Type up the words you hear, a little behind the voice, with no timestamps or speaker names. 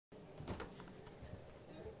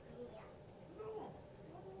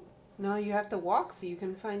No, you have to walk so you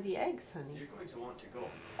can find the eggs, honey. You're going to want to go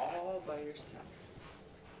all by yourself.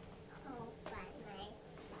 All by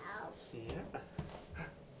myself. Yeah.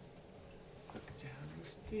 Look down the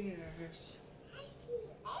stairs. I see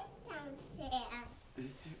egg downstairs.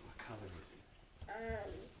 What color is it?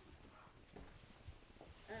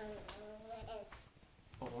 It's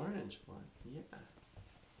Orange one. Yeah.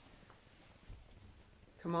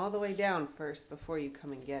 Come all the way down first before you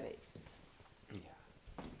come and get it. Yeah.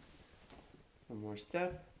 One more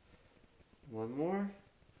step. One more.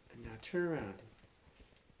 And now turn around.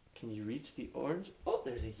 Can you reach the orange? Oh,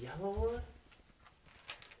 there's a yellow one.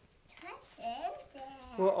 what's in there?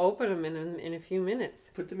 We'll open them in a few minutes.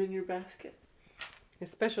 Put them in your basket.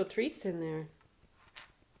 There's special treats in there.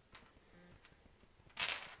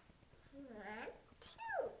 1, 2.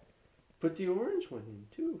 Put the orange one in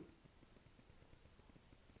too.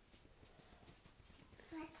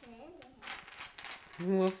 What's in there?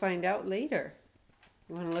 And we'll find out later.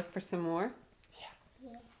 You want to look for some more? Yeah.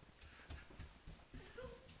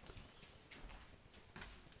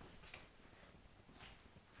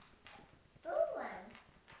 Blue one.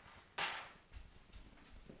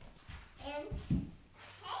 And pink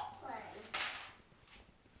one.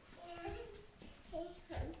 And pink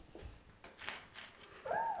one.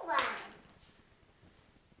 Blue one.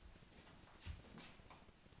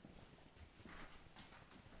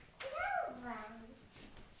 Blue one.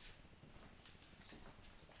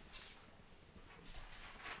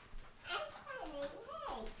 I'm finding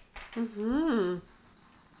eggs. Mm-hmm.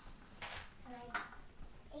 Like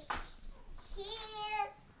here,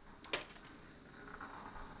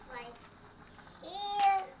 right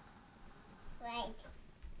here, right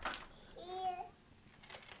here.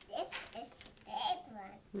 This is a big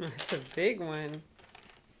one. That's a big one.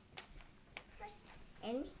 What's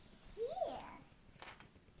in here?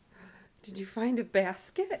 Did you find a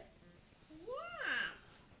basket? Yes.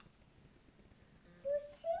 Who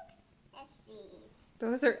thinks it's these?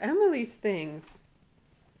 Those are Emily's things.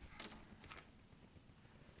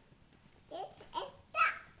 This is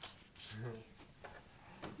duck.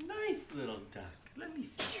 Nice little duck. Let me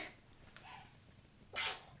see.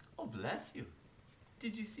 Oh, bless you.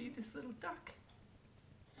 Did you see this little duck?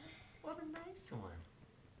 What a nice one.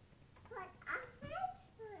 What a nice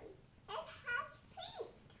one. It has feet.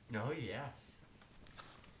 Oh, yes.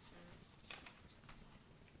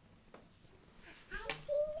 I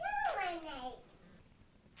see no one egg.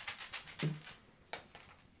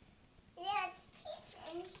 There's peas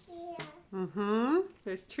in here. Mm-hmm.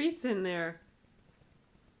 There's treats in there.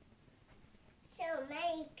 So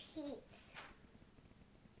many peas.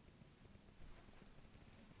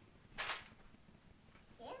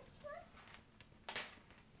 This one.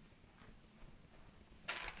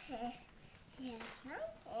 Here's one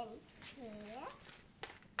in here.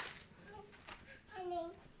 And then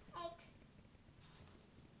eggs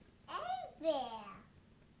everywhere.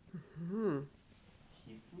 Hmm.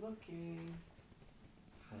 Keep looking.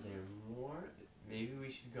 Are there more? Maybe we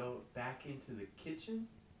should go back into the kitchen.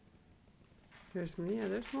 There's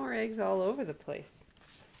more eggs all over the place.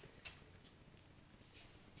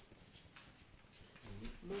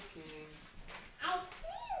 Keep looking. I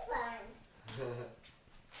see one.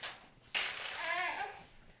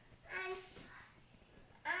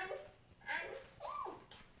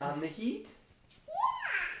 On heat. On the heat? Yeah.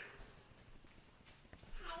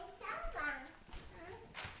 I saw one. On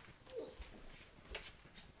heat.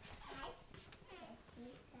 I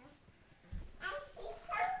see some. I see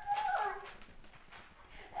some more.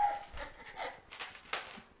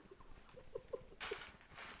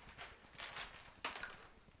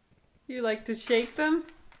 You like to shake them?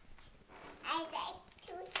 I like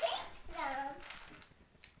to shake them.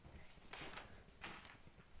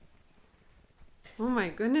 Oh my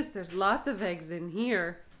goodness, there's lots of eggs in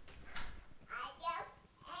here. I love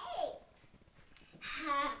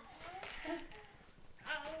eggs.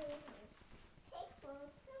 I pick for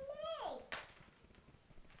some eggs.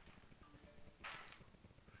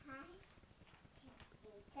 I can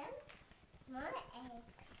see some more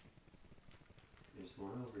eggs. There's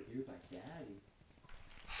one over here by Daddy.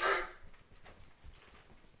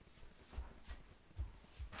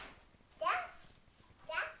 That's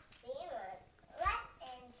weird. What's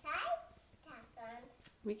inside that one?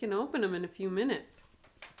 We can open them in a few minutes.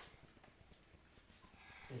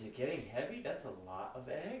 Is it getting heavy? That's a lot of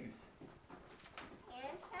eggs.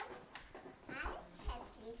 And some. I can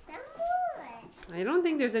see some more. I don't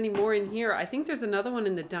think there's any more in here. I think there's another one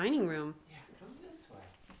in the dining room. Yeah, come this way.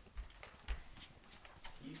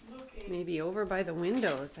 Keep looking. Maybe over by the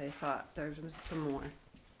windows, I thought there was some more.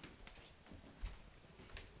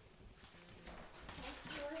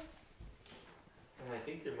 This one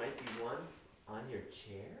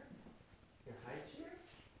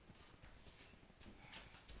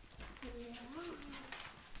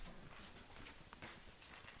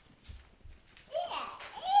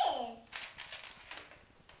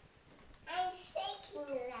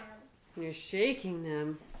You're shaking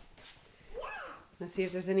them. Yes. Let's see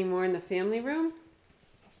if there's any more in the family room.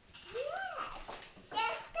 Yes. There's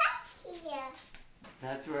stuff here.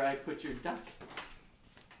 That's where I put your duck.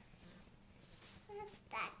 What's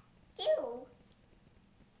that do?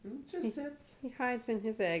 It just sits. He hides in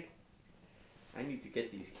his egg. I need to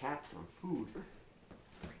get these cats some food.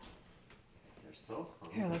 They're so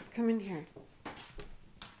Here, hungry. let's come in here.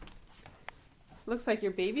 Looks like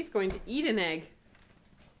your baby's going to eat an egg.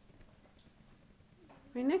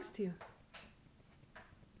 Right next to you.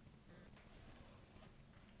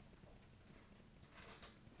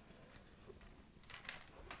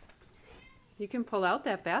 You can pull out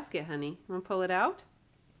that basket, honey. Want to pull it out?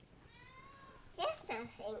 There's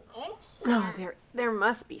something in here. Oh, there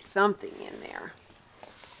must be something in there.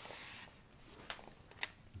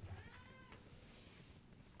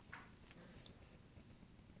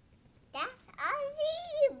 That's a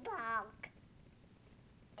Z-bug.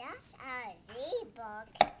 That's a Z-bug.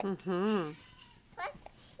 Mm-hmm.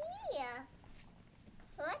 What's here?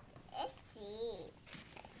 What is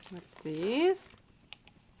these? What's these?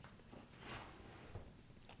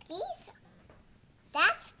 These?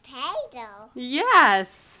 That's Play-Doh.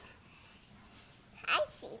 Yes! I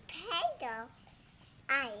see Play-Doh.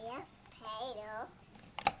 I love Play-Doh.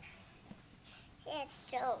 There's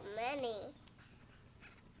so many.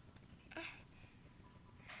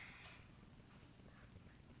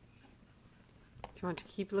 Do you want to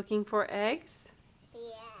keep looking for eggs?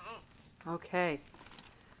 Yes. Okay.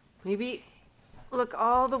 Maybe look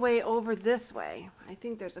all the way over this way. I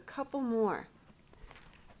think there's a couple more.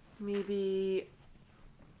 Maybe.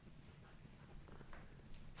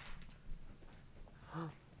 Oh.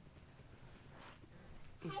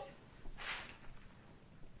 Is-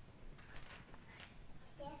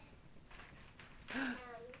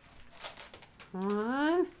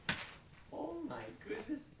 One. Oh my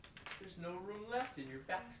goodness. There's no room left in your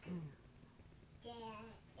basket. There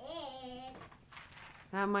is.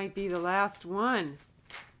 That might be the last one.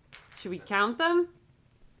 Should we count them?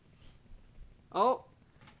 Oh,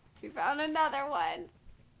 we found another one.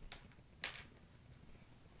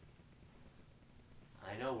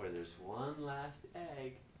 I know where there's one last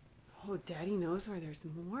egg. Oh, Daddy knows where there's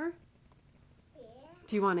more. Yeah.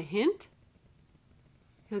 Do you want a hint?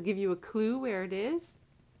 He'll give you a clue where it is,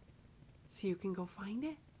 so you can go find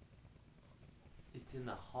it. It's in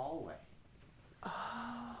the hallway.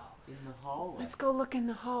 Oh, In the hallway. let's go look in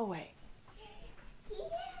the hallway. Yes.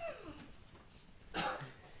 All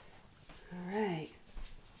right,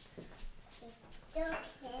 It's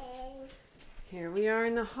okay. here we are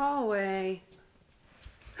in the hallway.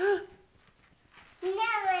 Lemonade.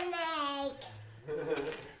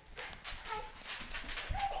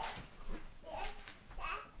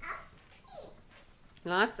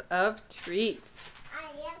 Lots of treats. I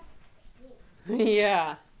love peach.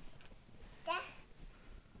 Yeah. That-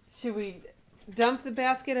 Should we dump the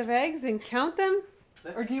basket of eggs and count them?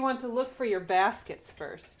 Or do you want to look for your baskets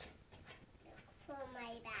first? for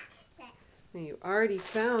my baskets. So you already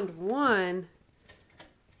found one.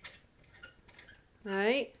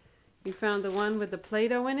 Right? You found the one with the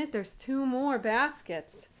Play-Doh in it. There's two more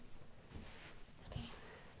baskets.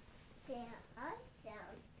 There are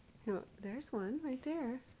some. Oh, there's one right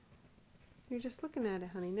there. You're just looking at it,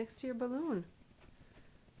 honey, next to your balloon.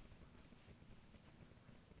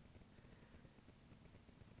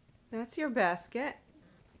 That's your basket.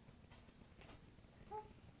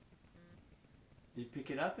 You pick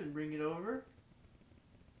it up and bring it over?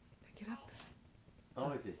 Pick it up.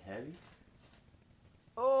 Oh, is it heavy?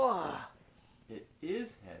 Oh, It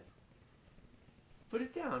is heavy. Put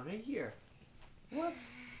it down right here.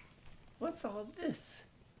 What's all this?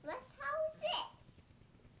 What's all this?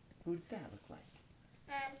 Who does that look like?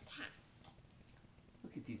 Cat.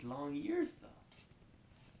 Look at these long ears though.